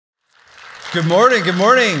Good morning, good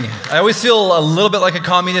morning. I always feel a little bit like a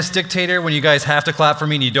communist dictator when you guys have to clap for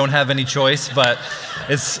me and you don't have any choice, but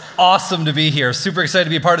it's awesome to be here. Super excited to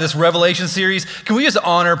be a part of this Revelation series. Can we just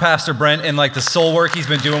honor Pastor Brent and the soul work he's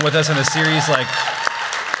been doing with us in the series?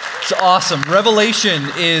 It's awesome. Revelation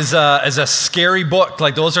is a scary book.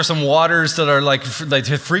 Those are some waters that are like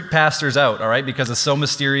to freak pastors out, all right? Because it's so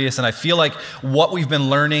mysterious. And I feel like what we've been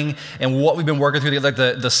learning and what we've been working through,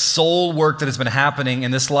 the soul work that has been happening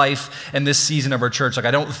in this life and this season of our church, I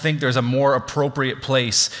don't think there's a more appropriate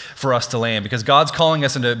place for us to land because God's calling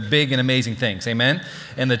us into big and amazing things, amen?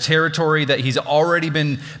 And the territory that he's already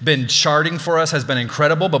been charting for us has been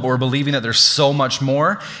incredible, but we're believing that there's so much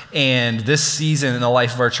more. And this season in the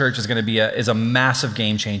life of our church is going to be a massive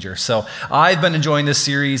game changer. So I've been enjoying this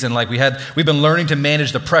series, and we've been learning to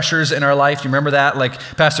manage the pressures in our life. Do you remember that?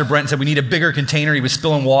 Pastor Brent said we need a bigger container. He was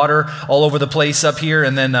spilling water all over the place up here.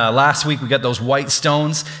 And then last week we got those white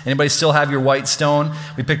stones. Anybody still have your white stone?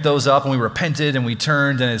 We picked those up and we repented and we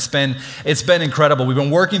turned, and it's been incredible. We've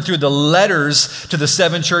been working through the letters to the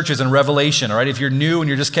 7 churches in Revelation. All right, if you're new and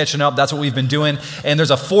you're just catching up, that's what we've been doing. And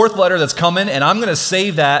there's a 4th letter that's coming, and I'm going to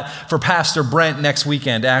save that for Pastor Brent next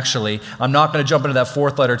weekend. Actually, I'm not going to jump into that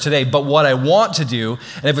 4th letter today, but what I want to do,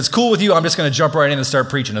 and if it's cool with you, I'm just going to jump right in and start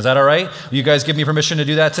preaching. Is that all right? Will you guys give me permission to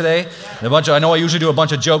do that today? Yeah. I know I usually do a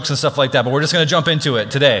bunch of jokes and stuff like that, but we're just going to jump into it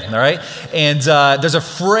today, all right? And there's a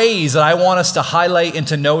phrase that I want us to highlight and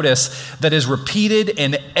to notice that is repeated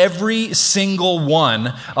in every single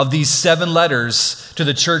one of these 7 letters to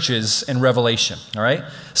the churches in Revelation, all right?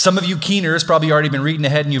 Some of you keeners probably already been reading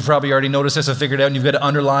ahead and you've probably already noticed this and figured it out and you've got it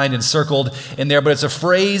underlined and circled in there, but it's a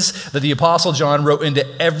phrase that the Apostle John wrote into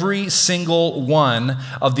every single one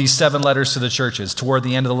of these 7 letters to the churches toward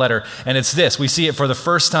the end of the letter. And it's this. We see it for the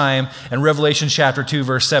first time in Revelation chapter 2,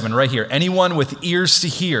 verse 7, right here. Anyone with ears to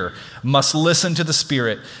hear must listen to the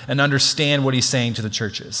Spirit and understand what he's saying to the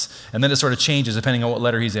churches. And then it sort of changes depending on what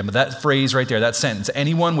letter he's in. But that phrase right there, that sentence,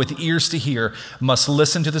 anyone with ears to hear must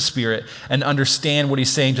listen to the Spirit and understand what he's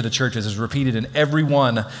saying to the churches, is repeated in every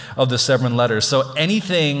one of the 7 letters. So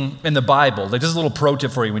anything in the Bible, this is a little pro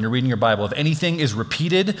tip for you when you're reading your Bible. If anything is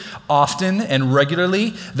repeated often and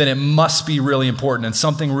regularly, then it must be really important and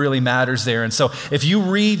something really matters there. And so if you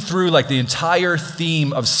read through the entire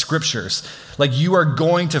theme of scriptures, you are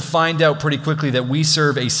going to find out pretty quickly that we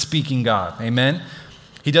serve a speaking God. Amen?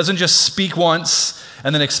 He doesn't just speak once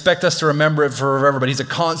and then expect us to remember it forever, but he's a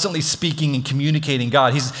constantly speaking and communicating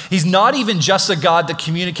God. He's not even just a God that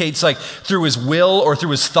communicates through his will or through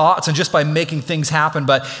his thoughts and just by making things happen,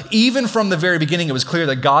 but even from the very beginning, it was clear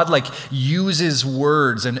that God uses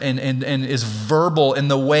words and is verbal in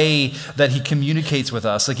the way that he communicates with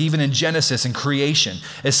us. Even in Genesis and creation,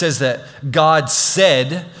 it says that God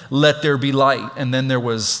said, "Let there be light," and then there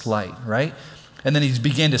was light, right? And then he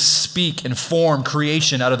began to speak and form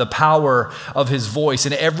creation out of the power of his voice.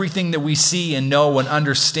 And everything that we see and know and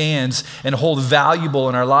understand and hold valuable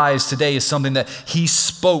in our lives today is something that he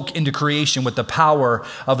spoke into creation with the power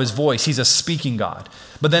of his voice. He's a speaking God.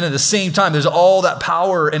 But then at the same time, there's all that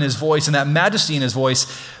power in his voice and that majesty in his voice.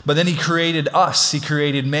 But then he created us. He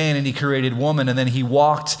created man and he created woman. And then he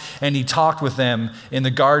walked and he talked with them in the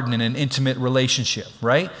garden in an intimate relationship,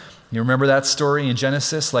 right? You remember that story in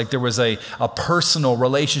Genesis? There was a personal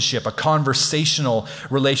relationship, a conversational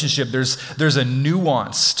relationship. There's a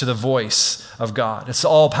nuance to the voice of God. It's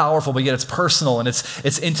all powerful, but yet it's personal and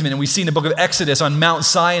it's intimate. And we see in the book of Exodus on Mount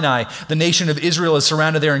Sinai, the nation of Israel is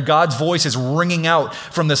surrounded there and God's voice is ringing out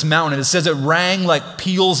from this mountain. And it says it rang like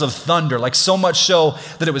peals of thunder, so much so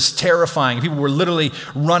that it was terrifying. People were literally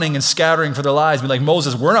running and scattering for their lives. Be like,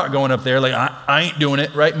 Moses, we're not going up there. I ain't doing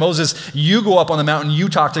it, right? Moses, you go up on the mountain, you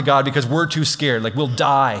talk to God because we're too scared. We'll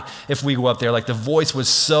die if we go up there. The voice was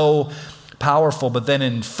so powerful. But then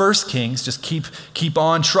in 1 Kings, just keep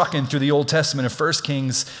on trucking through the Old Testament. In 1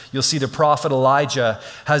 Kings, you'll see the prophet Elijah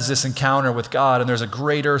has this encounter with God, and there's a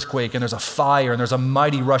great earthquake, and there's a fire, and there's a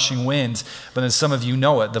mighty rushing wind. But then some of you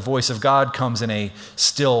know it. The voice of God comes in a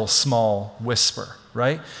still small whisper.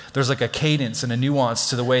 Right? There's a cadence and a nuance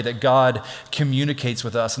to the way that God communicates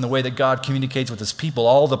with us and the way that God communicates with his people.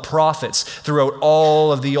 All the prophets throughout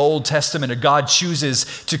all of the Old Testament, God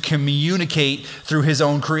chooses to communicate through his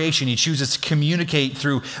own creation. He chooses to communicate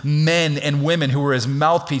through men and women who were his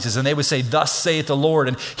mouthpieces, and they would say, "Thus saith the Lord,"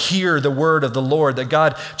 and hear the word of the Lord, that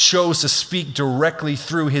God chose to speak directly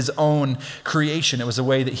through his own creation. It was the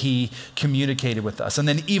way that he communicated with us. And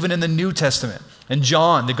then even in the New Testament, in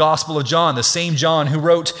John, the Gospel of John, the same John who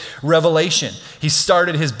wrote Revelation, he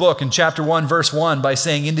started his book in chapter 1, verse 1 by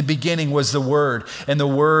saying, "In the beginning was the Word, and the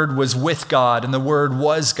Word was with God, and the Word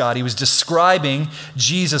was God." He was describing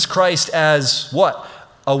Jesus Christ as what?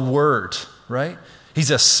 A word, right?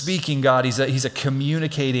 He's a speaking God. He's a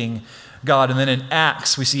communicating God. And then in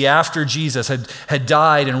Acts, we see after Jesus had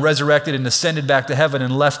died and resurrected and ascended back to heaven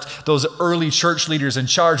and left those early church leaders in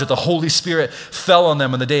charge, that the Holy Spirit fell on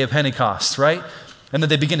them on the day of Pentecost, right? And that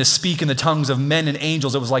they began to speak in the tongues of men and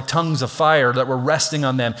angels. It was like tongues of fire that were resting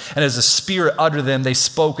on them. And as the Spirit uttered them, they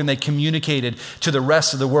spoke and they communicated to the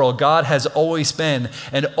rest of the world. God has always been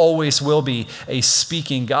and always will be a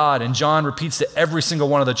speaking God. And John repeats to every single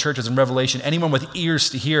one of the churches in Revelation, anyone with ears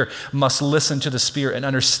to hear must listen to the Spirit and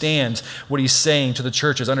understand what he's saying to the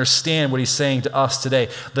churches, understand what he's saying to us today.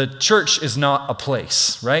 The church is not a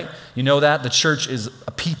place, right? You know that? The church is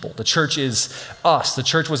a people. The church is us. The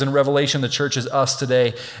church was in Revelation. The church is us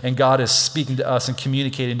today, and God is speaking to us and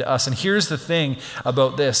communicating to us. And here's the thing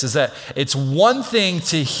about this, is that it's one thing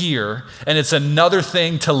to hear and it's another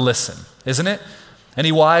thing to listen, isn't it?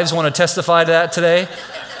 Any wives want to testify to that today?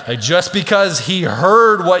 Like, just because he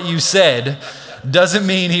heard what you said doesn't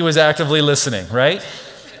mean he was actively listening, right?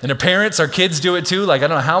 And the parents, our kids do it too. Like, I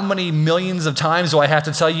don't know how many millions of times do I have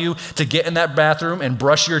to tell you to get in that bathroom and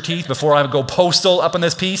brush your teeth before I go postal up in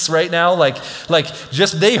this piece right now? Like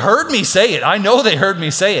just they heard me say it. I know they heard me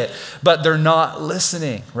say it, but they're not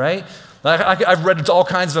listening, right? I've read all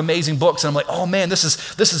kinds of amazing books, and I'm like, oh man, this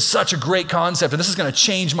is such a great concept, and this is going to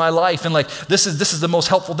change my life, and like this is the most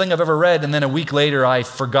helpful thing I've ever read. And then a week later, I've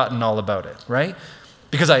forgotten all about it, right?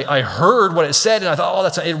 Because I heard what it said and I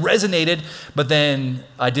thought, it resonated, but then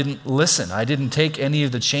I didn't listen. I didn't take any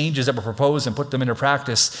of the changes that were proposed and put them into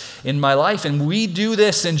practice in my life. And we do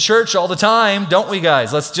this in church all the time, don't we,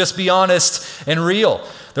 guys? Let's just be honest and real.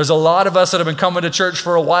 There's a lot of us that have been coming to church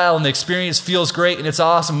for a while and the experience feels great and it's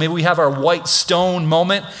awesome. Maybe we have our white stone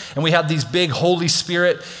moment and we have these big Holy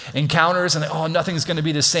Spirit encounters and nothing's going to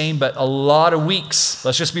be the same. But a lot of weeks,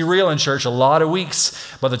 let's just be real in church, a lot of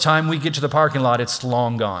weeks, by the time we get to the parking lot, it's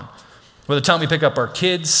long gone. By the time we pick up our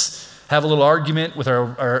kids, have a little argument with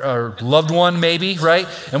our loved one maybe, right?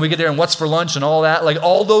 And we get there and what's for lunch and all that. Like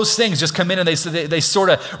all those things just come in and they sort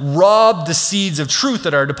of rob the seeds of truth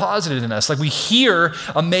that are deposited in us. Like we hear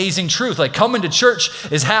amazing truth. Like coming to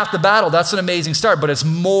church is half the battle. That's an amazing start, but it's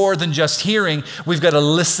more than just hearing. We've got to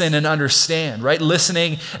listen and understand, right?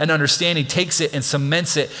 Listening and understanding takes it and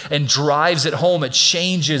cements it and drives it home. It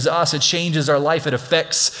changes us. It changes our life. It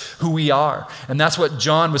affects who we are. And that's what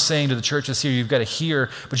John was saying to the churches here. You've got to hear,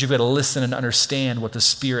 but you've got to listen and understand what the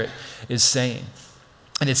Spirit is saying.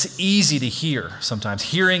 And it's easy to hear sometimes.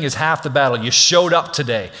 Hearing is half the battle. You showed up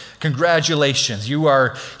today. Congratulations. You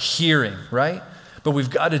are hearing, right? But we've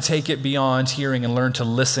got to take it beyond hearing and learn to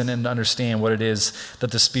listen and understand what it is that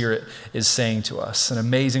the Spirit is saying to us. An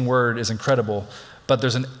amazing word is incredible, but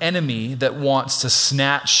there's an enemy that wants to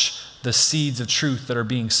snatch the seeds of truth that are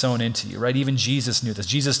being sown into you, right? Even Jesus knew this.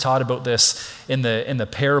 Jesus taught about this in the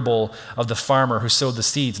parable of the farmer who sowed the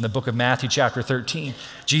seeds in the book of Matthew chapter 13.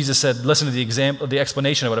 Jesus said, listen to the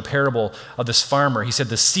explanation about a parable of this farmer. He said,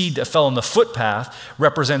 the seed that fell on the footpath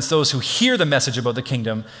represents those who hear the message about the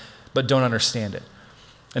kingdom but don't understand it.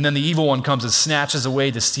 And then the evil one comes and snatches away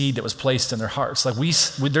the seed that was placed in their hearts. Like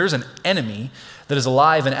there's an enemy that is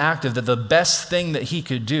alive and active that the best thing that he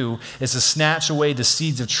could do is to snatch away the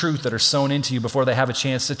seeds of truth that are sown into you before they have a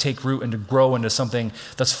chance to take root and to grow into something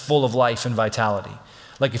that's full of life and vitality.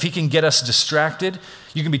 Like if he can get us distracted,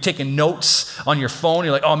 you can be taking notes on your phone.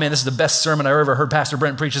 You're like, oh man, this is the best sermon I ever heard Pastor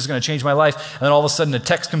Brent preach. This is going to change my life. And then all of a sudden a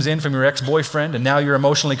text comes in from your ex-boyfriend and now you're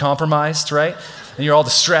emotionally compromised, right? And you're all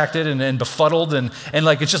distracted and befuddled and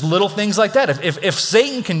like it's just little things like that. If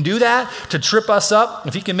Satan can do that to trip us up,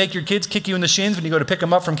 if he can make your kids kick you in the shins when you go to pick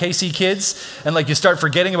them up from KC Kids and like you start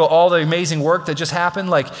forgetting about all the amazing work that just happened,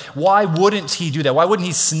 like why wouldn't he do that? Why wouldn't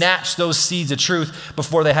he snatch those seeds of truth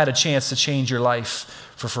before they had a chance to change your life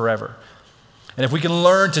for forever? And if we can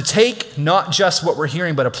learn to take not just what we're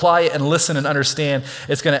hearing, but apply it and listen and understand,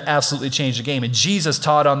 it's going to absolutely change the game. And Jesus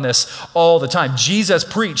taught on this all the time. Jesus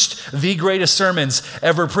preached the greatest sermons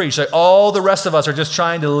ever preached. Like all the rest of us are just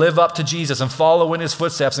trying to live up to Jesus and follow in his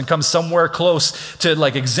footsteps and come somewhere close to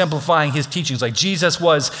like exemplifying his teachings. Like Jesus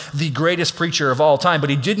was the greatest preacher of all time, but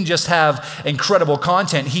he didn't just have incredible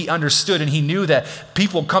content. He understood and he knew that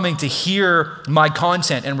people coming to hear my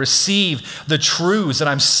content and receive the truths that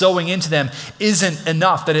I'm sowing into them isn't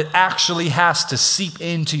enough, that it actually has to seep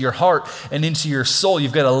into your heart and into your soul.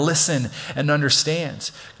 You've got to listen and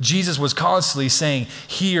understand. Jesus was constantly saying,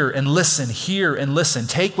 hear and listen, hear and listen.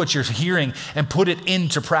 Take what you're hearing and put it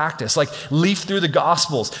into practice. Like leaf through the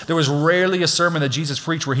Gospels. There was rarely a sermon that Jesus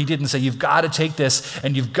preached where he didn't say, you've got to take this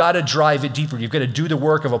and you've got to drive it deeper. You've got to do the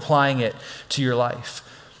work of applying it to your life.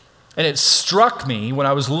 And it struck me when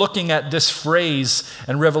I was looking at this phrase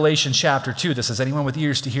in Revelation chapter 2 that says, anyone with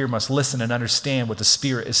ears to hear must listen and understand what the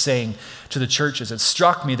Spirit is saying to the churches. It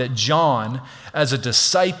struck me that John, as a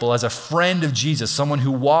disciple, as a friend of Jesus, someone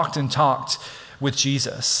who walked and talked with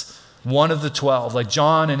Jesus, one of the 12, like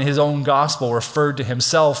John in his own gospel referred to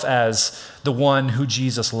himself as the one who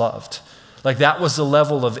Jesus loved. Like that was the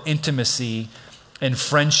level of intimacy and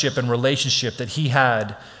friendship and relationship that he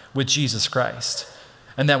had with Jesus Christ.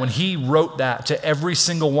 And that when he wrote that to every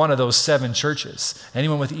single one of those 7 churches,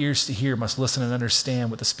 anyone with ears to hear must listen and understand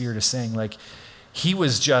what the Spirit is saying. Like he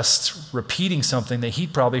was just repeating something that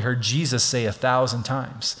he'd probably heard Jesus say 1,000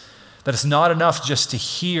 times. That it's not enough just to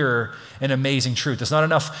hear an amazing truth. It's not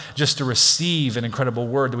enough just to receive an incredible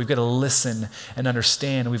word, that we've got to listen and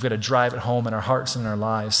understand, and we've got to drive it home in our hearts and in our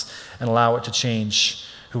lives and allow it to change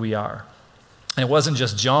who we are. And it wasn't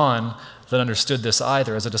just John that understood this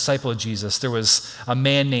either. As a disciple of Jesus, there was a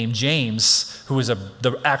man named James who was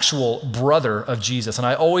the actual brother of Jesus. And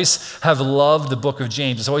I always have loved the book of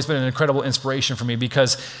James. It's always been an incredible inspiration for me,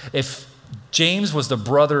 because if James was the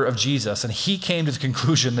brother of Jesus, and he came to the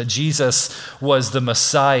conclusion that Jesus was the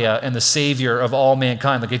Messiah and the Savior of all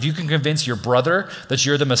mankind. Like if you can convince your brother that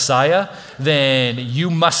you're the Messiah, then you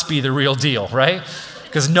must be the real deal, right?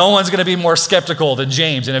 Because no one's going to be more skeptical than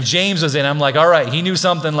James. And if James was in, I'm like, all right, he knew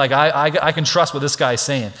something. Like I can trust what this guy's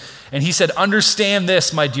saying. And he said, understand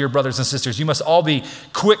this, my dear brothers and sisters. You must all be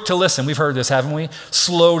quick to listen. We've heard this, haven't we?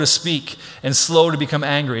 Slow to speak and slow to become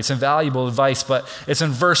angry. It's invaluable advice, but it's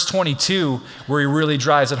in verse 22 where he really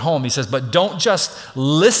drives it home. He says, but don't just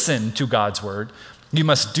listen to God's word. You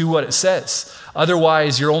must do what it says.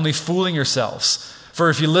 Otherwise, you're only fooling yourselves. For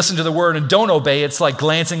if you listen to the word and don't obey, it's like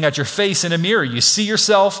glancing at your face in a mirror. You see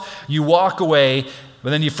yourself, you walk away, but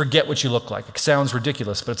then you forget what you look like. It sounds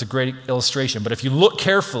ridiculous, but it's a great illustration. But if you look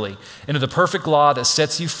carefully into the perfect law that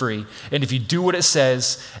sets you free, and if you do what it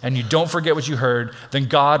says and you don't forget what you heard, then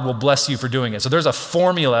God will bless you for doing it. So there's a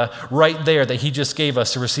formula right there that he just gave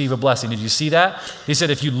us to receive a blessing. Did you see that? He said,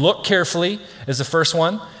 if you look carefully is the first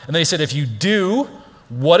one. And then he said, if you do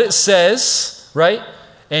what it says, right?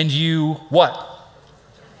 And you what?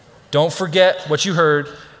 Don't forget what you heard,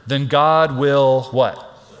 then God will what?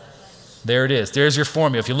 There it is. There's your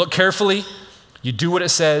formula. If you look carefully, you do what it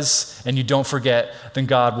says, and you don't forget, then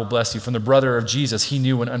God will bless you. From the brother of Jesus, he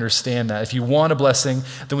knew and understand that. If you want a blessing,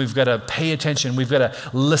 then we've got to pay attention. We've got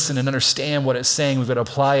to listen and understand what it's saying. We've got to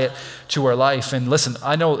apply it to our life. And listen,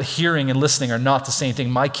 I know hearing and listening are not the same thing.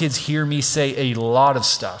 My kids hear me say a lot of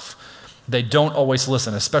stuff. They don't always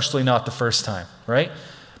listen, especially not the first time, right?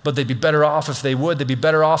 But they'd be better off if they would. They'd be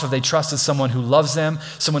better off if they trusted someone who loves them,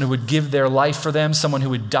 someone who would give their life for them, someone who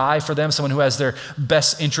would die for them, someone who has their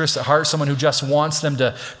best interests at heart, someone who just wants them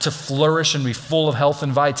to flourish and be full of health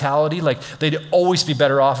and vitality. Like they'd always be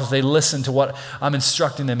better off if they listened to what I'm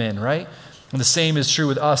instructing them in, right? And the same is true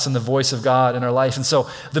with us and the voice of God in our life. And so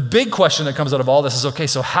the big question that comes out of all this is, okay,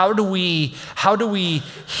 so how do we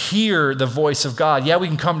hear the voice of God? Yeah, we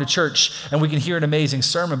can come to church and we can hear an amazing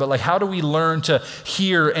sermon, but like how do we learn to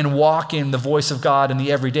hear and walk in the voice of God in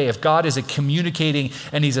the everyday? If God is a communicating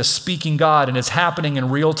and he's a speaking God and it's happening in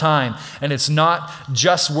real time, and it's not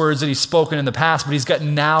just words that he's spoken in the past, but he's got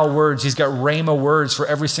now words, he's got rhema words for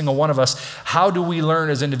every single one of us. How do we learn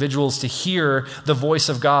as individuals to hear the voice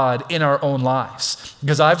of God in our own lives?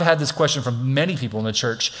 Because I've had this question from many people in the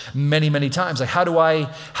church many, many times. Like, how do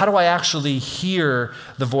I actually hear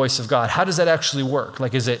the voice of God? How does that actually work?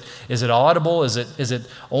 Like, is it audible? Is it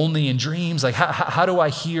only in dreams? Like, how do I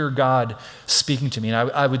hear God speaking to me? And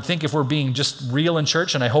I would think, if we're being just real in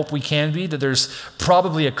church, and I hope we can be, that there's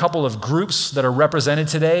probably a couple of groups that are represented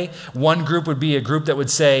today. One group would be a group that would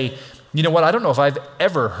say, you know what, I don't know if I've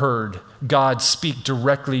ever heard God speak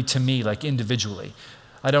directly to me, like individually.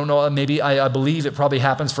 I don't know, maybe I believe it probably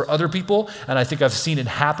happens for other people, and I think I've seen it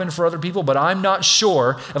happen for other people, but I'm not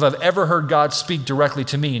sure if I've ever heard God speak directly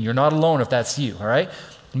to me, and you're not alone if that's you, all right?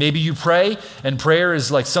 Maybe you pray, and prayer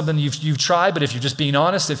is like something you've tried, but if you're just being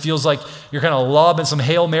honest, it feels like you're kind of lobbing some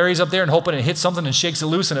Hail Marys up there and hoping it hits something and shakes it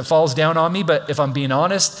loose and it falls down on me. But if I'm being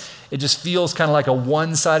honest, it just feels kind of like a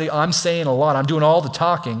one-sided, I'm saying a lot, I'm doing all the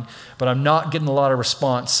talking, but I'm not getting a lot of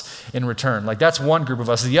response in return. Like, that's one group of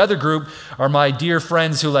us. The other group are my dear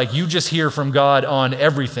friends who, like, you just hear from God on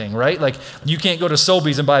everything, right? Like, you can't go to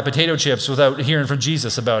Sobeys and buy potato chips without hearing from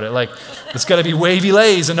Jesus about it. Like, it's got to be Wavy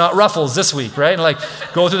Lays and not Ruffles this week, right? And like,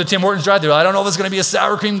 go through the Tim Hortons drive-thru. I don't know if it's going to be a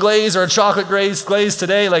sour cream glaze or a chocolate glaze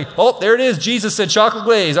today. Like, oh, there it is. Jesus said chocolate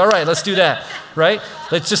glaze. All right, let's do that. right?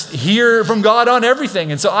 Let's just hear from God on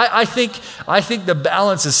everything. And so I think the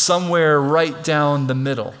balance is somewhere right down the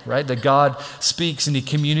middle, right? That God speaks and he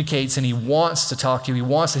communicates and he wants to talk to you.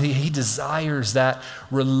 He desires that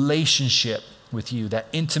relationship with you, that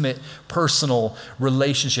intimate, personal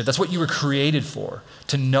relationship. That's what you were created for,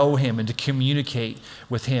 to know him and to communicate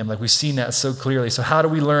with him. Like we've seen that so clearly. So how do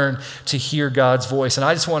we learn to hear God's voice? And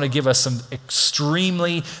I just want to give us some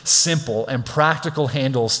extremely simple and practical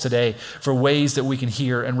handles today for ways that we can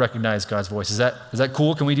hear and recognize God's voice. Is that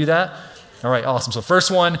cool? Can we do that? All right, awesome. So first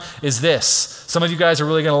one is this. Some of you guys are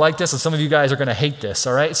really going to like this, and some of you guys are going to hate this,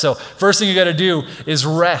 all right? So first thing you got to do is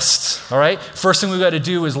rest, all right? First thing we got to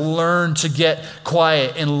do is learn to get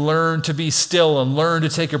quiet and learn to be still and learn to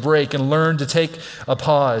take a break and learn to take a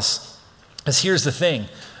pause. Because here's the thing.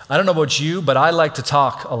 I don't know about you, but I like to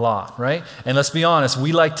talk a lot, right? And let's be honest,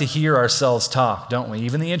 we like to hear ourselves talk, don't we?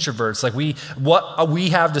 Even the introverts, like what we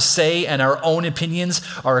have to say and our own opinions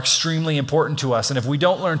are extremely important to us. And if we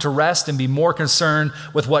don't learn to rest and be more concerned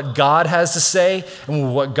with what God has to say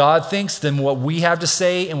and what God thinks than what we have to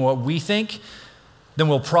say and what we think, then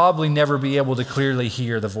we'll probably never be able to clearly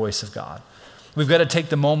hear the voice of God. We've got to take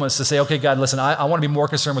the moments to say, okay, God, listen, I want to be more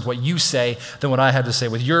concerned with what you say than what I have to say,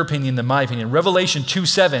 with your opinion than my opinion. Revelation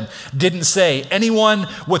 2:7 didn't say anyone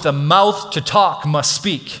with a mouth to talk must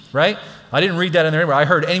speak, right? I didn't read that in there. I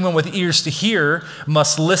heard anyone with ears to hear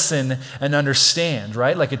must listen and understand,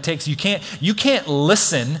 right? Like you can't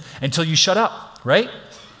listen until you shut up, right?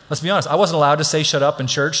 Let's be honest. I wasn't allowed to say shut up in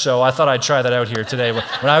church, so I thought I'd try that out here today. When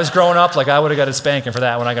I was growing up, I would have got a spanking for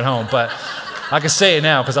that when I got home, but I can say it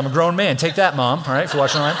now because I'm a grown man. Take that, Mom, all right, if you're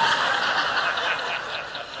watching online.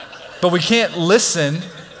 But we can't listen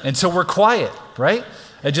until we're quiet, right?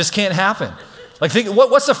 It just can't happen. Like,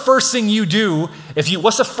 what's the first thing you do if you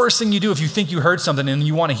think you heard something and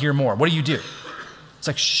you want to hear more? What do? It's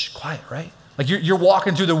like, shh, quiet, right? Like you're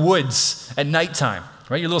walking through the woods at nighttime,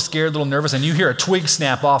 right? You're a little scared, a little nervous, and you hear a twig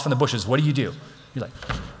snap off in the bushes. What do? You're like...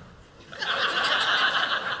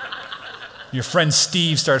 Your friend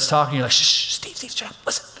Steve starts talking. You're like, shh, Steve, shut up.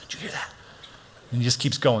 Listen, did you hear that? And he just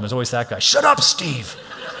keeps going. There's always that guy. Shut up, Steve.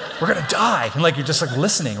 We're going to die. And you're just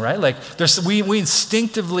listening, right? We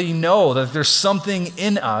instinctively know that there's something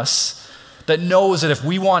in us that knows that if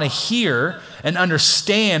we want to hear and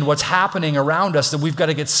understand what's happening around us, that we've got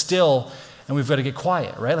to get still and we've got to get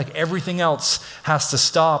quiet, right? Everything else has to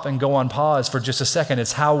stop and go on pause for just a second.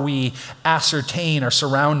 It's how we ascertain our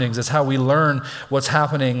surroundings. It's how we learn what's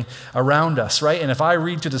happening around us, right? And if I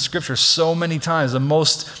read through the scripture so many times, the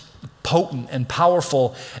most potent and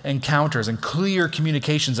powerful encounters and clear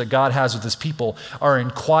communications that God has with his people are in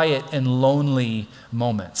quiet and lonely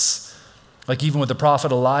moments. Even with the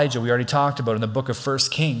prophet Elijah, we already talked about in the book of 1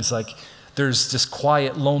 Kings, there's this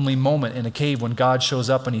quiet, lonely moment in a cave when God shows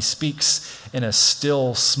up and he speaks in a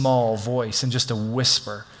still, small voice and just a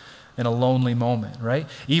whisper in a lonely moment, right?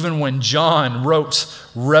 Even when John wrote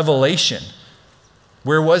Revelation,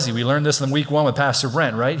 where was he? We learned this in week 1 with Pastor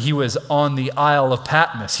Brent, right? He was on the Isle of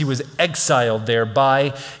Patmos. He was exiled there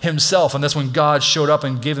by himself. And that's when God showed up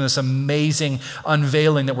and gave him this amazing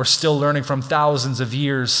unveiling that we're still learning from thousands of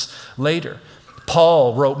years later.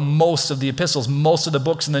 Paul wrote most of the epistles, most of the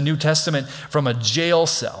books in the New Testament from a jail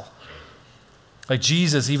cell.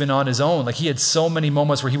 Jesus, even on his own, he had so many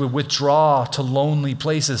moments where he would withdraw to lonely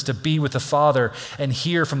places to be with the Father and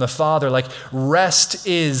hear from the Father. Rest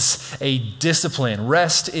is a discipline.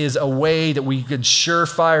 Rest is a way that we can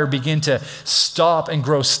surefire begin to stop and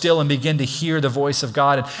grow still and begin to hear the voice of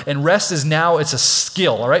God. And rest is now, it's a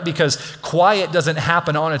skill, all right? Because quiet doesn't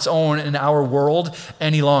happen on its own in our world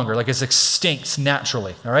any longer. It's extinct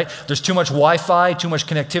naturally, all right? There's too much Wi-Fi, too much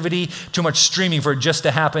connectivity, too much streaming for it just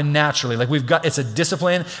to happen naturally. It's a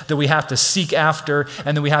discipline that we have to seek after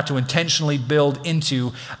and that we have to intentionally build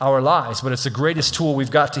into our lives. But it's the greatest tool we've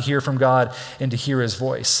got to hear from God and to hear his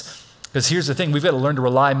voice. Because here's the thing, we've got to learn to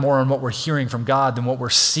rely more on what we're hearing from God than what we're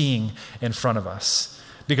seeing in front of us.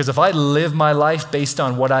 Because if I live my life based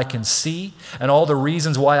on what I can see and all the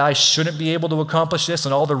reasons why I shouldn't be able to accomplish this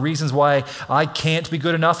and all the reasons why I can't be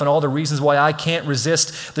good enough and all the reasons why I can't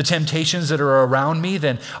resist the temptations that are around me,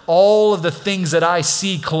 then all of the things that I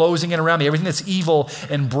see closing in around me, everything that's evil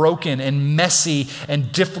and broken and messy and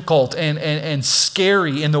difficult and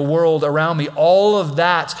scary in the world around me, all of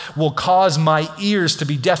that will cause my ears to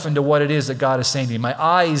be deafened to what it is that God is saying to me. My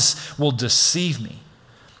eyes will deceive me.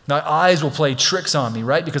 My eyes will play tricks on me,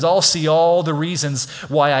 right? Because I'll see all the reasons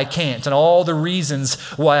why I can't and all the reasons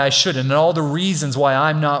why I shouldn't and all the reasons why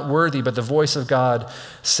I'm not worthy. But the voice of God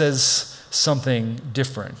says something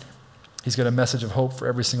different. He's got a message of hope for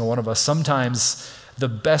every single one of us. Sometimes the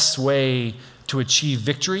best way to achieve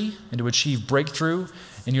victory and to achieve breakthrough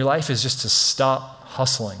in your life is just to stop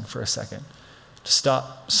hustling for a second, to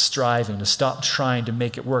stop striving, to stop trying to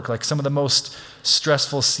make it work. Like some of the most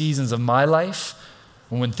stressful seasons of my life,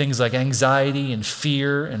 when things like anxiety and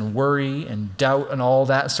fear and worry and doubt and all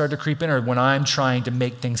that start to creep in, or when I'm trying to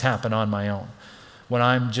make things happen on my own. When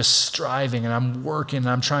I'm just striving and I'm working and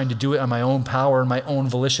I'm trying to do it on my own power and my own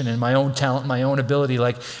volition and my own talent, my own ability,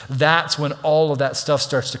 like that's when all of that stuff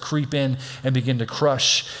starts to creep in and begin to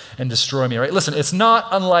crush and destroy me, right? Listen, it's not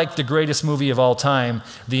unlike the greatest movie of all time,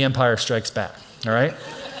 The Empire Strikes Back, all right?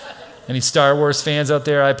 Any Star Wars fans out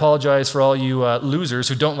there, I apologize for all you losers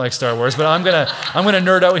who don't like Star Wars, but I'm gonna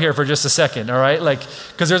nerd out here for just a second, all right? Like,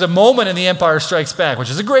 because there's a moment in The Empire Strikes Back, which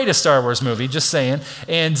is the greatest Star Wars movie, just saying,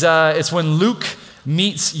 and it's when Luke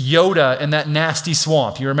meets Yoda in that nasty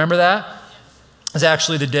swamp. You remember that? It's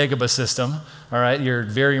actually the Dagobah system. All right, you're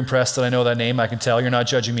very impressed that I know that name. I can tell you're not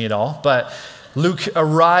judging me at all. But Luke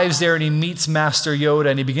arrives there and he meets Master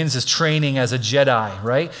Yoda and he begins his training as a Jedi,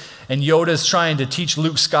 right? And Yoda's trying to teach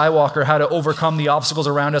Luke Skywalker how to overcome the obstacles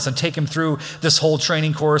around us and take him through this whole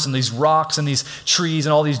training course and these rocks and these trees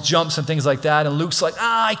and all these jumps and things like that. And Luke's like,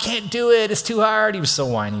 I can't do it. It's too hard. He was so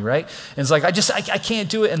whiny, right? And it's like, I can't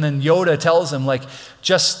do it. And then Yoda tells him, like,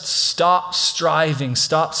 just stop striving,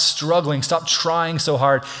 stop struggling, stop trying so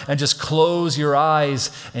hard, and just close your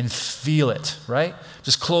eyes and feel it, right?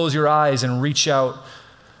 Just close your eyes and reach out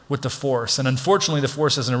with the Force. And unfortunately, the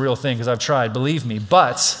Force isn't a real thing because I've tried, believe me.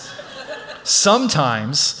 But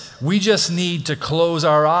sometimes we just need to close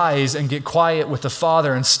our eyes and get quiet with the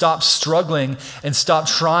Father and stop struggling and stop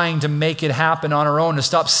trying to make it happen on our own, and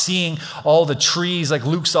stop seeing all the trees like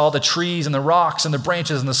Luke saw the trees and the rocks and the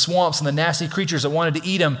branches and the swamps and the nasty creatures that wanted to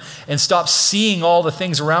eat him, and stop seeing all the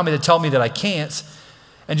things around me that tell me that I can't,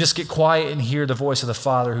 and just get quiet and hear the voice of the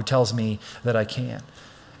Father who tells me that I can.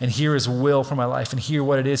 And hear his will for my life and hear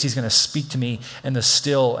what it is he's going to speak to me in the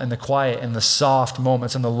still and the quiet and the soft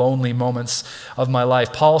moments and the lonely moments of my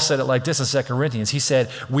life. Paul said it like this in 2 Corinthians. He said,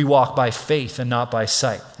 we walk by faith and not by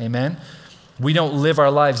sight. Amen? We don't live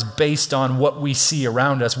our lives based on what we see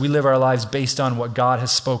around us. We live our lives based on what God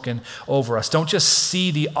has spoken over us. Don't just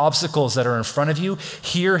see the obstacles that are in front of you.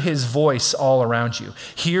 Hear his voice all around you.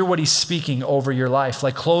 Hear what he's speaking over your life.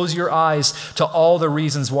 Like, close your eyes to all the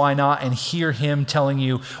reasons why not and hear him telling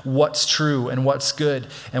you what's true and what's good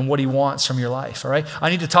and what he wants from your life, all right?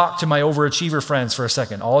 I need to talk to my overachiever friends for a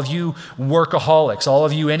second. All of you workaholics, all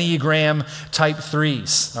of you Enneagram type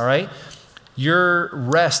 3s, all right? Your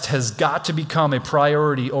rest has got to become a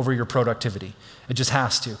priority over your productivity. It just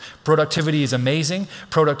has to. Productivity is amazing.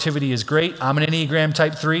 Productivity is great. I'm an Enneagram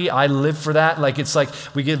type 3. I live for that. Like, it's like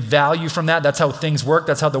we get value from that. That's how things work.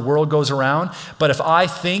 That's how the world goes around. But if I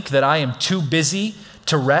think that I am too busy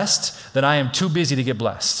to rest, then I am too busy to get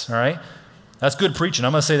blessed, all right? That's good preaching.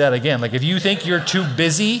 I'm going to say that again. Like, if you think you're too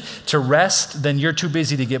busy to rest, then you're too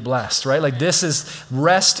busy to get blessed, right? Like,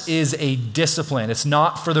 rest is a discipline. It's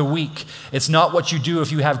not for the weak. It's not what you do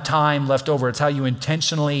if you have time left over. It's how you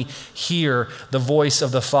intentionally hear the voice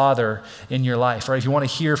of the Father in your life, right? If you want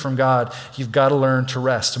to hear from God, you've got to learn to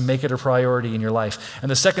rest, to make it a priority in your life.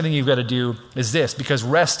 And the second thing you've got to do is this, because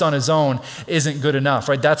rest on its own isn't good enough,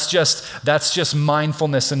 right? That's just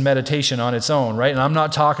mindfulness and meditation on its own, right? And I'm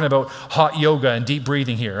not talking about hot yoga and deep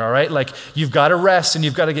breathing here, all right? Like, you've got to rest and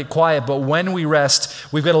you've got to get quiet, but when we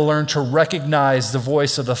rest, we've got to learn to recognize the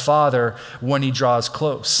voice of the Father when he draws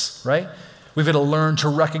close, right? We've got to learn to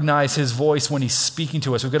recognize his voice when he's speaking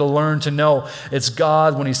to us. We've got to learn to know it's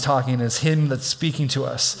God when he's talking and it's him that's speaking to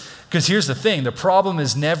us. Because here's the thing, the problem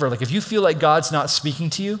is never, like, if you feel like God's not speaking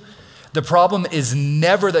to you, the problem is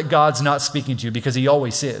never that God's not speaking to you, because he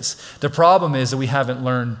always is. The problem is that we haven't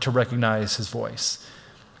learned to recognize his voice.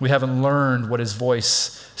 We haven't learned what his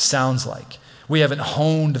voice sounds like. We haven't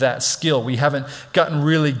honed that skill. We haven't gotten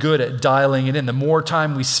really good at dialing it in. The more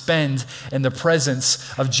time we spend in the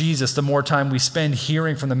presence of Jesus, the more time we spend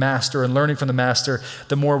hearing from the Master and learning from the Master,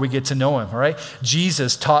 the more we get to know him, all right?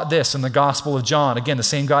 Jesus taught this in the Gospel of John. Again, the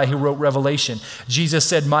same guy who wrote Revelation. Jesus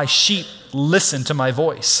said, my sheep listen to my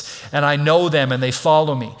voice, and I know them and they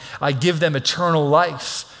follow me. I give them eternal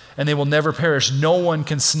life, and they will never perish. No one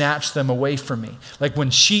can snatch them away from me. Like, when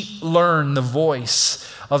sheep learn the voice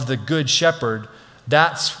of the good shepherd,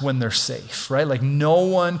 that's when they're safe, right? Like, no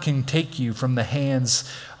one can take you from the hands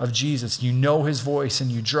of Jesus. You know his voice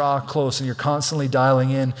and you draw close and you're constantly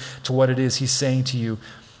dialing in to what it is he's saying to you.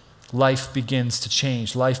 Life begins to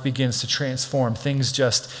change. Life begins to transform. Things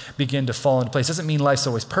just begin to fall into place. Doesn't mean life's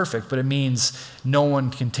always perfect, but it means no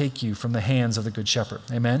one can take you from the hands of the good shepherd.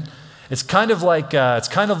 Amen? It's kind of like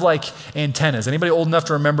antennas. Anybody old enough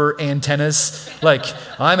to remember antennas? Like,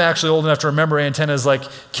 I'm actually old enough to remember antennas. Like,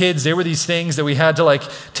 kids, they were these things that we had to like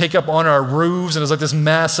take up on our roofs, and it was like this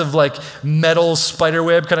massive like metal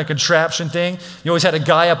spiderweb kind of contraption thing. You always had a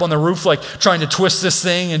guy up on the roof like trying to twist this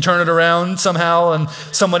thing and turn it around somehow, and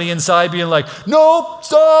somebody inside being like, "No,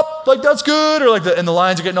 stop! Like, that's good," or like and the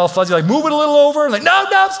lines are getting all fuzzy, like, "Move it a little over," and like, "No,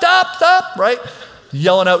 stop!" Right?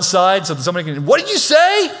 Yelling outside so that somebody can, "What did you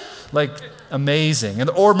say?" Like, amazing. And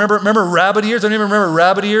or remember rabbit ears? I don't even remember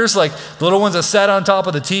rabbit ears, like the little ones that sat on top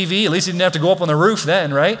of the TV. At least you didn't have to go up on the roof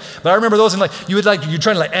then, right? But I remember those, and like you're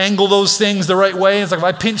trying to like angle those things the right way. And it's like if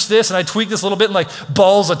I pinch this and I tweak this a little bit, and like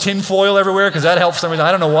balls of tin foil everywhere because that helps some reason.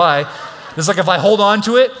 I don't know why. It's like if I hold on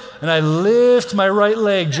to it and I lift my right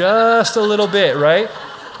leg just a little bit, right?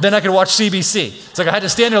 Then I could watch CBC. It's like I had to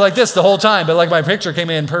stand there like this the whole time, but like my picture came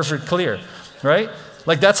in perfect clear, right?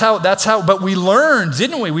 Like that's how, but we learned,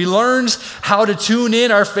 didn't we? We learned how to tune in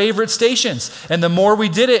our favorite stations. And the more we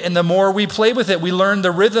did it and the more we played with it, we learned the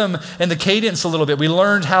rhythm and the cadence a little bit. We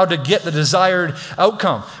learned how to get the desired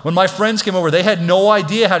outcome. When my friends came over, they had no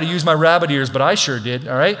idea how to use my rabbit ears, but I sure did,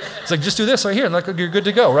 all right? It's like, just do this right here, and like, you're good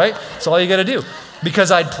to go, right? That's all you got to do.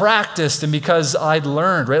 Because I'd practiced and because I'd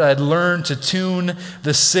learned, right? I'd learned to tune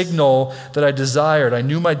the signal that I desired. I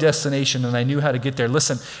knew my destination and I knew how to get there.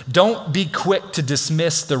 Listen, don't be quick to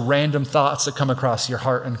dismiss the random thoughts that come across your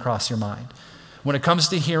heart and across your mind. When it comes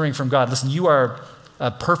to hearing from God, listen, you are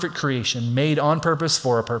a perfect creation made on purpose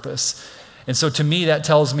for a purpose. And so to me, that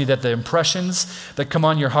tells me that the impressions that come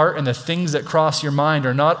on your heart and the things that cross your mind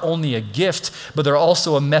are not only a gift, but they're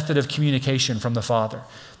also a method of communication from the Father.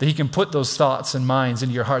 That he can put those thoughts and minds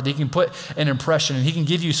into your heart. That he can put an impression, and he can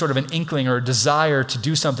give you sort of an inkling or a desire to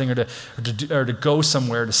do something or to go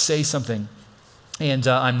somewhere, to say something. And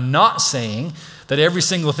I'm not saying that every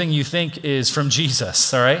single thing you think is from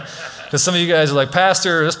Jesus, all right? Because some of you guys are like,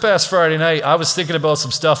 "Pastor, this past Friday night, I was thinking about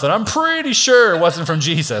some stuff that I'm pretty sure wasn't from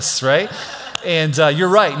Jesus," right? And you're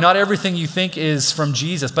right, not everything you think is from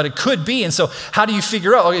Jesus, but it could be. And so how do you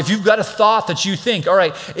figure out, if you've got a thought that you think, all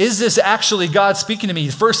right, is this actually God speaking to me?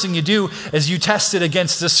 The first thing you do is you test it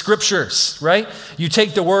against the scriptures, right? You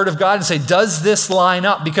take the word of God and say, does this line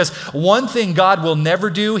up? Because one thing God will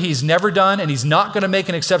never do, he's never done, and he's not going to make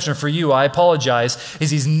an exception for you, I apologize,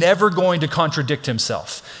 is he's never going to contradict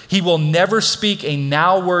himself. He will never speak a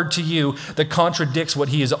now word to you that contradicts what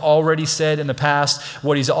he has already said in the past,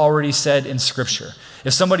 what he's already said in Scripture.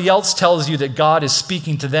 If somebody else tells you that God is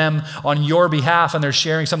speaking to them on your behalf and they're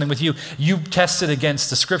sharing something with you, you test it against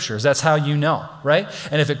the Scriptures. That's how you know, right?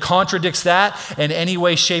 And if it contradicts that in any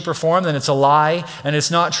way, shape, or form, then it's a lie and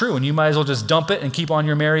it's not true. And you might as well just dump it and keep on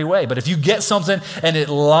your merry way. But if you get something and it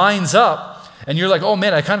lines up, and you're like, "Oh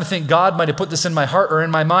man, I kind of think God might have put this in my heart or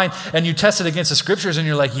in my mind," and you test it against the scriptures and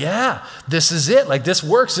you're like, "Yeah, this is it. Like, this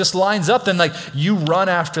works, this lines up," then like you run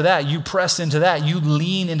after that, you press into that, you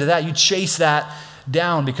lean into that, you chase that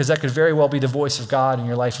down, because that could very well be the voice of God in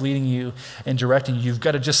your life leading you and directing you. You've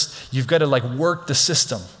got to like work the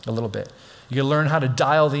system a little bit. You got to learn how to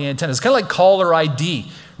dial the antenna. It's kind of like caller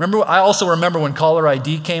ID. I also remember when caller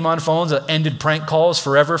ID came on phones, it ended prank calls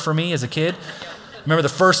forever for me as a kid. Remember the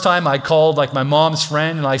first time I called like my mom's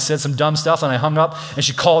friend and I said some dumb stuff and I hung up and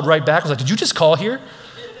she called right back. I was like, "Did you just call here?"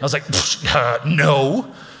 I was like, "No."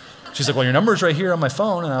 She's like, "Well, your number's right here on my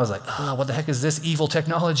phone." And I was like, "Oh, what the heck is this evil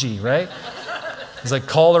technology," right? It's like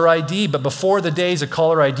caller ID. But before the days of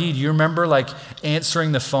caller ID, do you remember like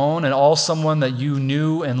answering the phone and all someone that you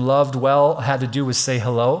knew and loved well had to do was say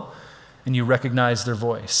hello and you recognized their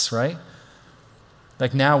voice, right?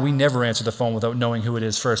 Like now we never answer the phone without knowing who it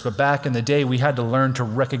is first. But back in the day, we had to learn to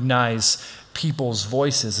recognize people's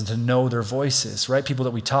voices and to know their voices, right? People that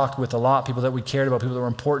we talked with a lot, people that we cared about, people that were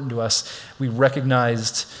important to us. We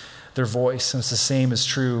recognized their voice. And it's the same is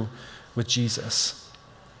true with Jesus.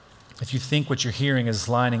 If you think what you're hearing is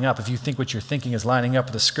lining up, if you think what you're thinking is lining up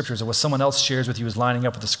with the scriptures, or what someone else shares with you is lining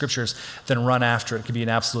up with the scriptures, then run after it. It can be an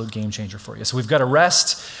absolute game changer for you. So we've got to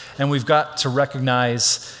rest and we've got to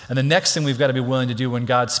recognize. And the next thing we've got to be willing to do when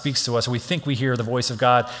God speaks to us, or we think we hear the voice of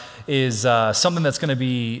God, is something that's going to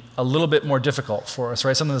be a little bit more difficult for us,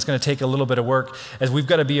 right? Something that's going to take a little bit of work, as we've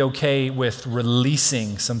got to be okay with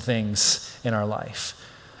releasing some things in our life.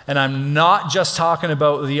 And I'm not just talking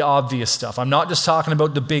about the obvious stuff. I'm not just talking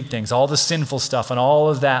about the big things, all the sinful stuff and all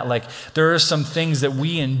of that. Like, there are some things that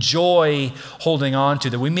we enjoy holding on to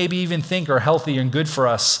that we maybe even think are healthy and good for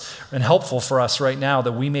us and helpful for us right now,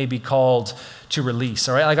 that we may be called to release,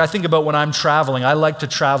 all right? Like I think about when I'm traveling, I like to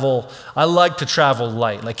travel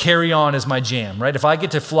light. Like carry-on is my jam, right? If I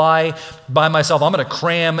get to fly by myself, I'm gonna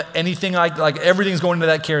cram anything, like everything's going into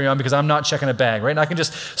that carry-on because I'm not checking a bag, right? And I can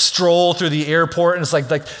just stroll through the airport and it's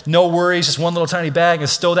like no worries, just one little tiny bag and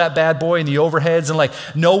stow that bad boy in the overheads and like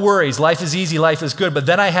no worries, life is easy, life is good. But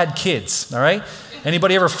then I had kids, all right?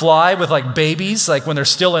 Anybody ever fly with like babies, like when they're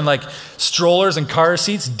still in like strollers and car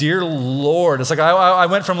seats? Dear Lord. It's like I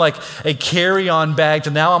went from like a carry-on bag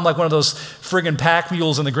to now I'm like one of those friggin' pack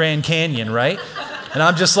mules in the Grand Canyon, right? And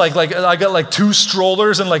I'm just like I got like 2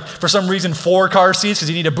 strollers and like for some reason 4 car seats because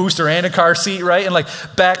you need a booster and a car seat, right? And like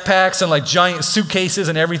backpacks and like giant suitcases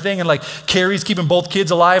and everything. And like Carrie's keeping both kids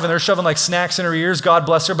alive and they're shoving like snacks in her ears, God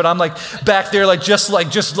bless her. But I'm like back there like just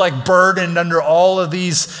burdened under all of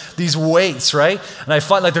these weights, right? And I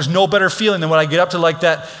find like there's no better feeling than when I get up to like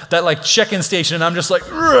that like check-in station and I'm just like,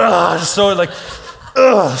 just so like,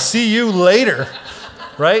 see you later.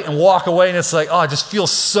 Right? And walk away and it's like, oh, it just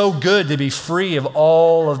feels so good to be free of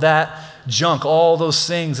all of that junk, all those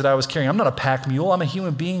things that I was carrying. I'm not a pack mule. I'm a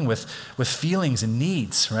human being with feelings and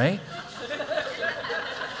needs, right?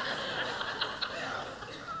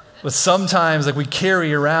 But sometimes like we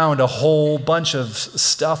carry around a whole bunch of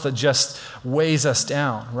stuff that just weighs us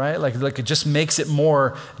down, right? Like it just makes it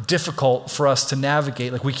more difficult for us to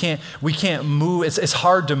navigate. Like we can't move. It's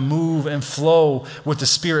hard to move and flow with the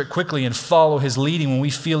Spirit quickly and follow His leading when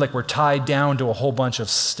we feel like we're tied down to a whole bunch of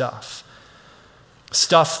stuff.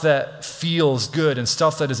 Stuff that feels good and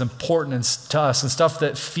stuff that is important to us and stuff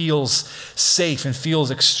that feels safe and feels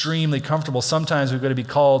extremely comfortable. Sometimes we've got to be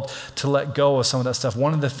called to let go of some of that stuff.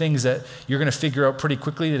 One of the things that you're going to figure out pretty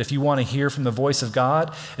quickly that if you want to hear from the voice of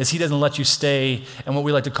God is He doesn't let you stay in what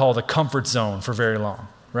we like to call the comfort zone for very long,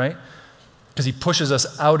 right? Because He pushes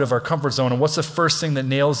us out of our comfort zone. And what's the first thing that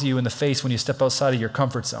nails you in the face when you step outside of your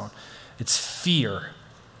comfort zone? It's fear,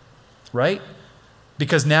 right?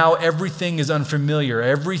 Because now everything is unfamiliar.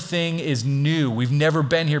 Everything is new. We've never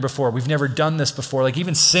been here before. We've never done this before. Like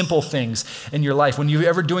even simple things in your life. When you're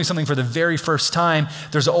ever doing something for the very first time,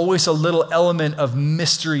 there's always a little element of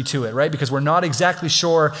mystery to it, right? Because we're not exactly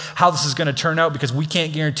sure how this is going to turn out because we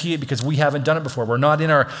can't guarantee it because we haven't done it before. We're not in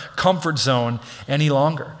our comfort zone any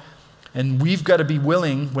longer. And we've got to be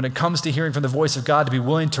willing, when it comes to hearing from the voice of God, to be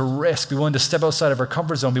willing to risk, be willing to step outside of our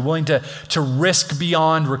comfort zone, be willing to risk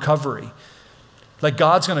beyond recovery. Like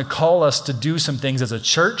God's going to call us to do some things as a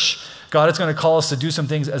church. God is going to call us to do some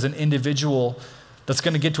things as an individual that's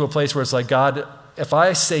going to get to a place where it's like, God, if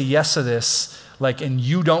I say yes to this, like, and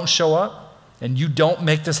you don't show up and you don't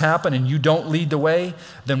make this happen and you don't lead the way,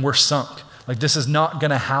 then we're sunk. Like this is not going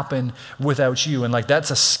to happen without you. And like that's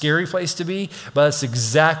a scary place to be, but that's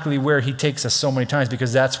exactly where He takes us so many times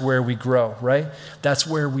because that's where we grow, right? That's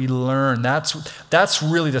where we learn. That's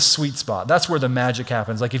really the sweet spot. That's where the magic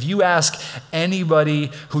happens. Like if you ask anybody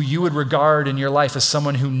who you would regard in your life as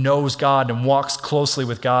someone who knows God and walks closely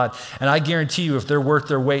with God, and I guarantee you if they're worth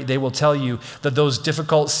their weight, they will tell you that those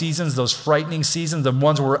difficult seasons, those frightening seasons, the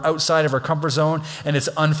ones where we're outside of our comfort zone and it's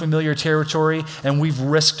unfamiliar territory and we've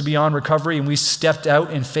risked beyond recovery and we stepped out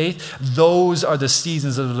in faith, those are the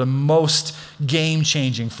seasons that are the most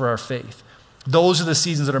game-changing for our faith. Those are the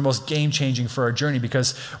seasons that are most game-changing for our journey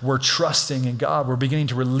because we're trusting in God. We're beginning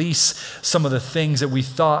to release some of the things that we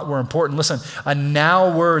thought were important. Listen, a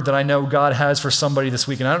now word that I know God has for somebody this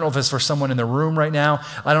week, and I don't know if it's for someone in the room right now.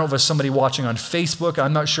 I don't know if it's somebody watching on Facebook.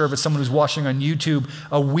 I'm not sure if it's someone who's watching on YouTube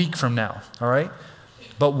a week from now, all right?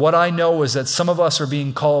 But what I know is that some of us are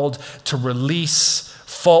being called to release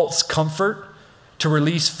false comfort, to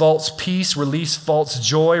release false peace, release false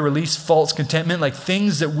joy, release false contentment, like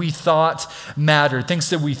things that we thought mattered,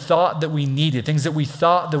 things that we thought that we needed, things that we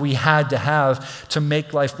thought that we had to have to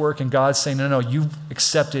make life work. And God's saying, no, you've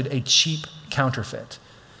accepted a cheap counterfeit.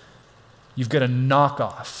 You've got a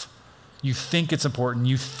knockoff. You think it's important.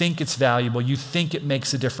 You think it's valuable. You think it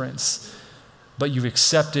makes a difference, but you've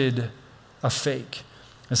accepted a fake.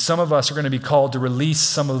 And some of us are going to be called to release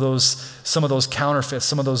some of those counterfeits,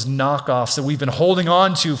 some of those knockoffs that we've been holding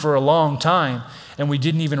on to for a long time, and we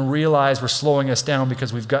didn't even realize were slowing us down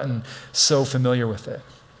because we've gotten so familiar with it.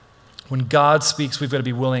 When God speaks, we've got to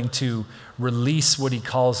be willing to release what He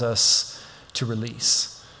calls us to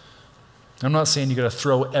release. I'm not saying you got to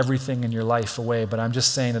throw everything in your life away, but I'm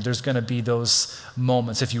just saying that there's going to be those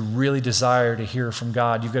moments. If you really desire to hear from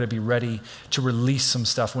God, you've got to be ready to release some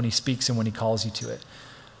stuff when He speaks and when He calls you to it.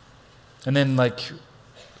 And then like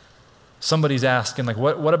somebody's asking, like,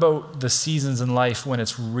 what about the seasons in life when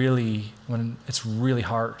it's really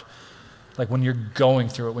hard? Like when you're going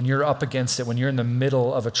through it, when you're up against it, when you're in the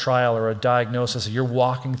middle of a trial or a diagnosis, or you're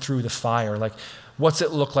walking through the fire. Like What's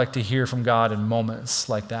it look like to hear from God in moments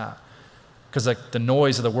like that? Because like the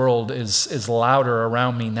noise of the world is louder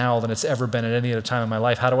around me now than it's ever been at any other time in my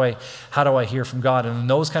life. How do I hear from God? And in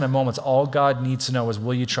those kind of moments, all God needs to know is,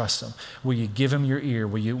 will you trust him? Will you give him your ear?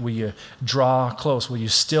 Will you draw close? Will you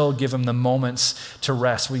still give him the moments to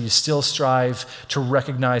rest? Will you still strive to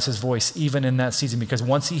recognize his voice even in that season? Because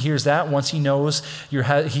once he hears that, once he knows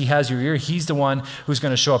he has your ear, he's the one who's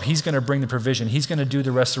going to show up. He's going to bring the provision. He's going to do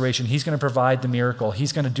the restoration. He's going to provide the miracle.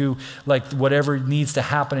 He's going to do like whatever needs to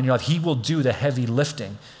happen in your life. He will do the heavy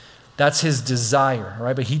lifting. That's his desire,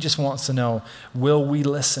 right? But he just wants to know, will we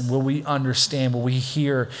listen? Will we understand? Will we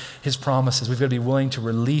hear his promises? We've got to be willing to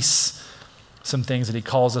release some things that he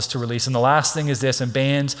calls us to release. And the last thing is this, and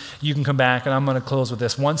bands, you can come back, and I'm going to close with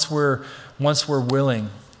this. Once we're willing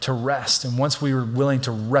to rest, and once we were willing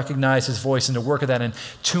to recognize his voice and to work at that and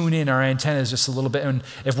tune in our antennas just a little bit, and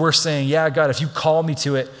if we're saying, yeah, God, if you call me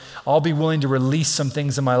to it, I'll be willing to release some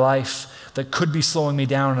things in my life that could be slowing me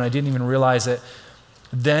down and I didn't even realize it,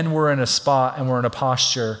 then we're in a spot and we're in a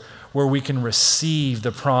posture where we can receive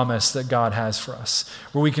the promise that God has for us,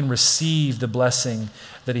 where we can receive the blessing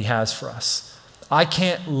that he has for us. I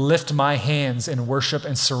can't lift my hands in worship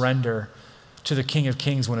and surrender to the King of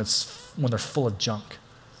Kings when they're full of junk.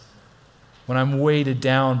 When I'm weighted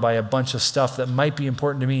down by a bunch of stuff that might be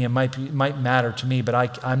important to me and might matter to me,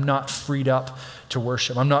 but I'm not freed up to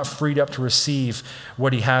worship. I'm not freed up to receive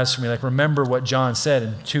what he has for me. Like, remember what John said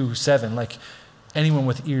in 2:7, like, anyone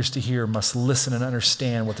with ears to hear must listen and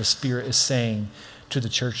understand what the Spirit is saying to the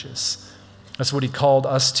churches. That's what he called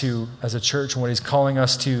us to as a church and what he's calling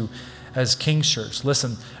us to as King's Church.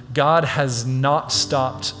 Listen, God has not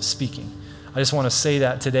stopped speaking. I just want to say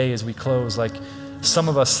that today as we close. Like, some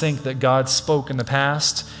of us think that God spoke in the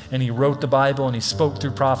past and he wrote the Bible and he spoke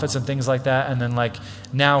through prophets and things like that, and then like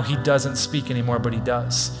now he doesn't speak anymore, but he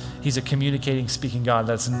does. He's a communicating, speaking God.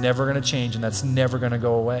 That's never going to change and that's never going to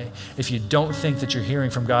go away. If you don't think that you're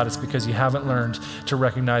hearing from God, it's because you haven't learned to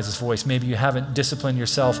recognize his voice. Maybe you haven't disciplined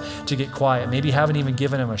yourself to get quiet. Maybe you haven't even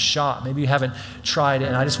given him a shot. Maybe you haven't tried it.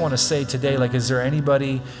 And I just want to say today, like, is there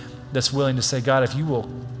anybody that's willing to say, God, if you will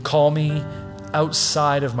call me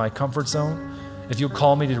outside of my comfort zone, if you'll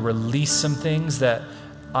call me to release some things that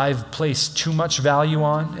I've placed too much value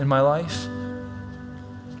on in my life,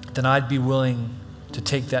 then I'd be willing to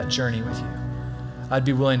take that journey with you. I'd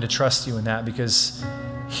be willing to trust you in that, because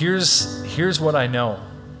here's what I know,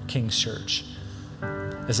 King's Church,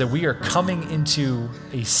 is that we are coming into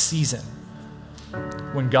a season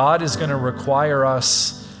when God is going to require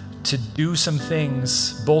us to do some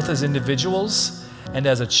things, both as individuals and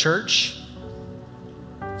as a church.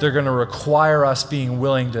 They're going to require us being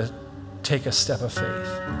willing to take a step of faith.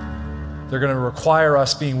 They're going to require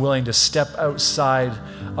us being willing to step outside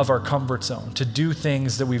of our comfort zone, to do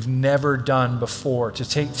things that we've never done before, to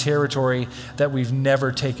take territory that we've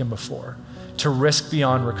never taken before, to risk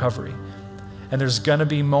beyond recovery. And there's going to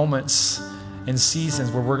be moments and seasons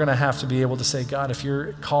where we're going to have to be able to say, God, if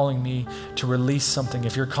you're calling me to release something,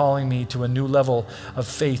 if you're calling me to a new level of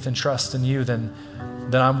faith and trust in you, then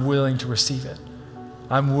I'm willing to receive it.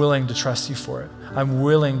 I'm willing to trust you for it. I'm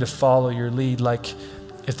willing to follow your lead. Like,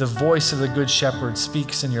 if the voice of the Good Shepherd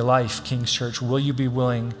speaks in your life, King's Church, will you be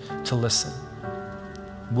willing to listen?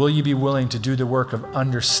 Will you be willing to do the work of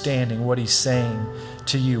understanding what he's saying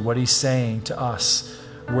to you, what he's saying to us,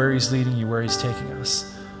 where he's leading you, where he's taking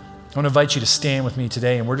us? I want to invite you to stand with me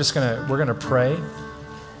today, and we're gonna pray.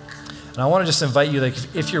 And I want to just invite you, like,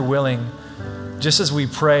 if you're willing, just as we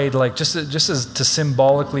prayed, like just as to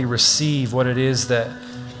symbolically receive what it is that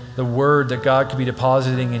the word that God could be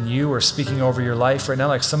depositing in you or speaking over your life right now.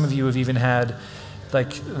 Like, some of you have even had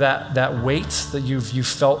like that weight that you've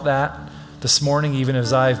felt that this morning, even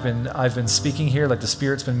as I've been speaking here, like the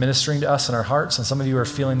Spirit's been ministering to us in our hearts, and some of you are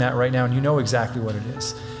feeling that right now, and you know exactly what it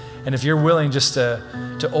is. And if you're willing just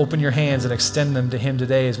to open your hands and extend them to him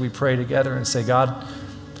today as we pray together and say, God,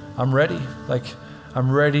 I'm ready. Like, I'm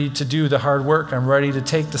ready to do the hard work. I'm ready to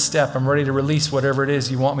take the step. I'm ready to release whatever it is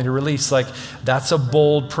you want me to release. Like, that's a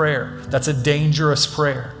bold prayer. That's a dangerous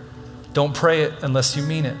prayer. Don't pray it unless you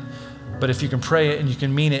mean it. But if you can pray it and you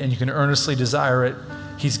can mean it and you can earnestly desire it,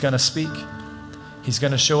 he's going to speak. He's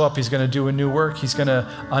going to show up. He's going to do a new work. He's going to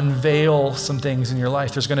unveil some things in your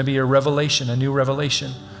life. There's going to be a revelation, a new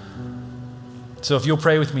revelation. So if you'll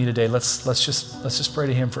pray with me today, let's just pray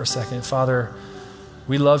to him for a second. Father,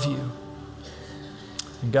 we love you.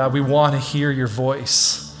 And God, we want to hear your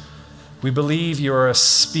voice. We believe you are a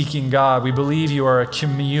speaking God. We believe you are a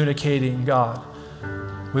communicating God.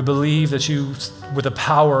 We believe that you, with the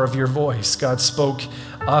power of your voice, God, spoke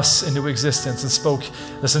us into existence and spoke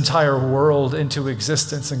this entire world into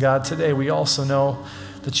existence. And God, today we also know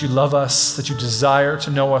that you love us, that you desire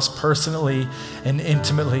to know us personally and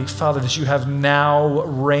intimately. Father, that you have now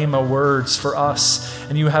rhema words for us,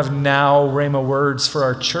 and you have now rhema words for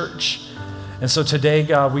our church. And so today,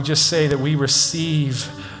 God, we just say that we receive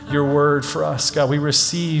your word for us, God. We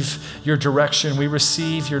receive your direction. We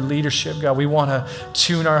receive your leadership, God. We want to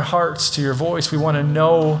tune our hearts to your voice. We want to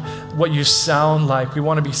know what you sound like. We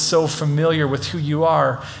want to be so familiar with who you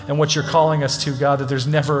are and what you're calling us to, God, that there's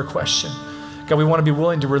never a question. God, we want to be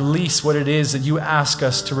willing to release what it is that you ask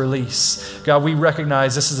us to release. God, we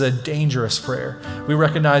recognize this is a dangerous prayer. We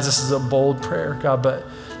recognize this is a bold prayer, God, but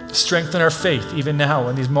strengthen our faith even now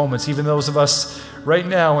in these moments, even those of us right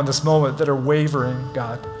now in this moment that are wavering,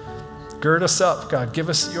 God. Gird us up, God. Give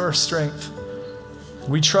us your strength.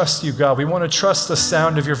 We trust you, God. We want to trust the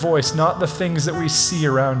sound of your voice, not the things that we see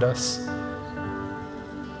around us.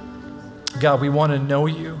 God, we want to know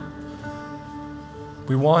you.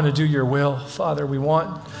 We want to do your will, Father. We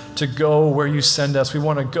want to go where you send us. We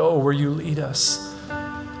want to go where you lead us.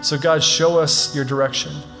 So, God, show us your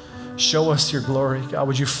direction. Show us your glory. God,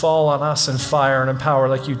 would you fall on us in fire and in power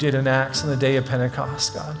like you did in Acts on the day of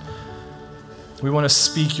Pentecost, God. We want to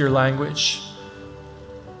speak your language.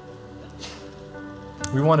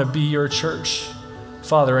 We want to be your church,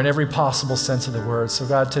 Father, in every possible sense of the word. So,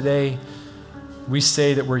 God, today we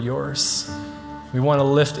say that we're yours. We want to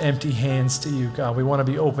lift empty hands to you, God. We want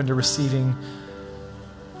to be open to receiving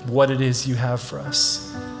what it is you have for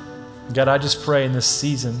us. God, I just pray in this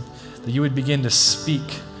season that you would begin to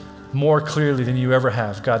speak more clearly than you ever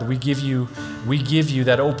have. God, we give you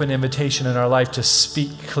that open invitation in our life to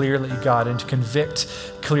speak clearly, God, and to convict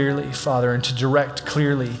clearly, Father, and to direct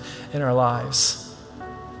clearly in our lives.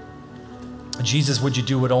 Jesus, would you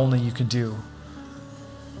do what only you can do?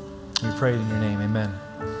 We pray it in your name. Amen.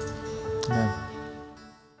 Amen.